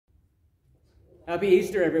Happy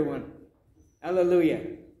Easter, everyone. Hallelujah.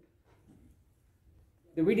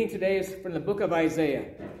 The reading today is from the book of Isaiah.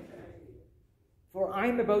 For I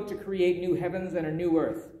am about to create new heavens and a new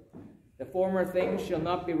earth. The former things shall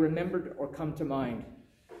not be remembered or come to mind.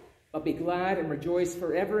 But be glad and rejoice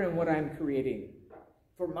forever in what I am creating.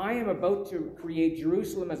 For I am about to create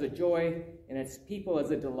Jerusalem as a joy and its people as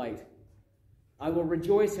a delight. I will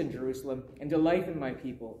rejoice in Jerusalem and delight in my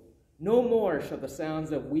people. No more shall the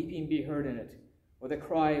sounds of weeping be heard in it, or the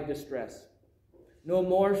cry of distress. No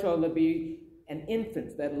more shall there be an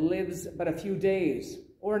infant that lives but a few days,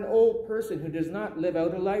 or an old person who does not live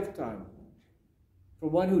out a lifetime. For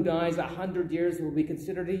one who dies 100 years will be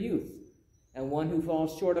considered a youth, and one who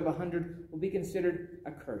falls short of 100 will be considered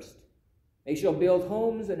accursed. They shall build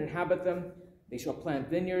homes and inhabit them. They shall plant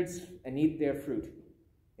vineyards and eat their fruit.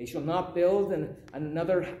 They shall not build and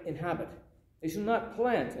another inhabit. They shall not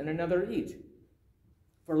plant and another eat.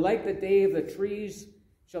 For like the day of the trees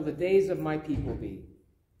shall the days of my people be,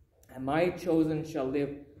 and my chosen shall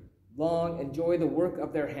live long, enjoy the work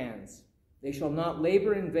of their hands. They shall not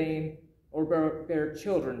labor in vain or bear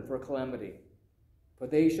children for calamity. For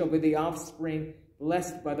they shall be the offspring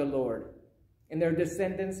blessed by the Lord, and their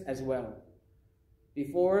descendants as well.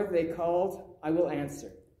 Before they called, I will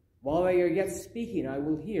answer. While they are yet speaking, I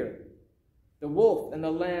will hear. The wolf and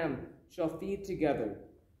the lamb shall feed together.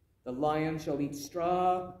 The lion shall eat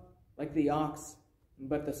straw like the ox,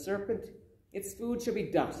 but the serpent, its food shall be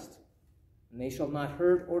dust. And they shall not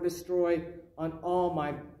hurt or destroy on all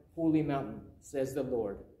my holy mountain, says the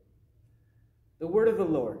Lord. The word of the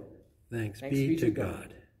Lord. Thanks be to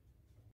God.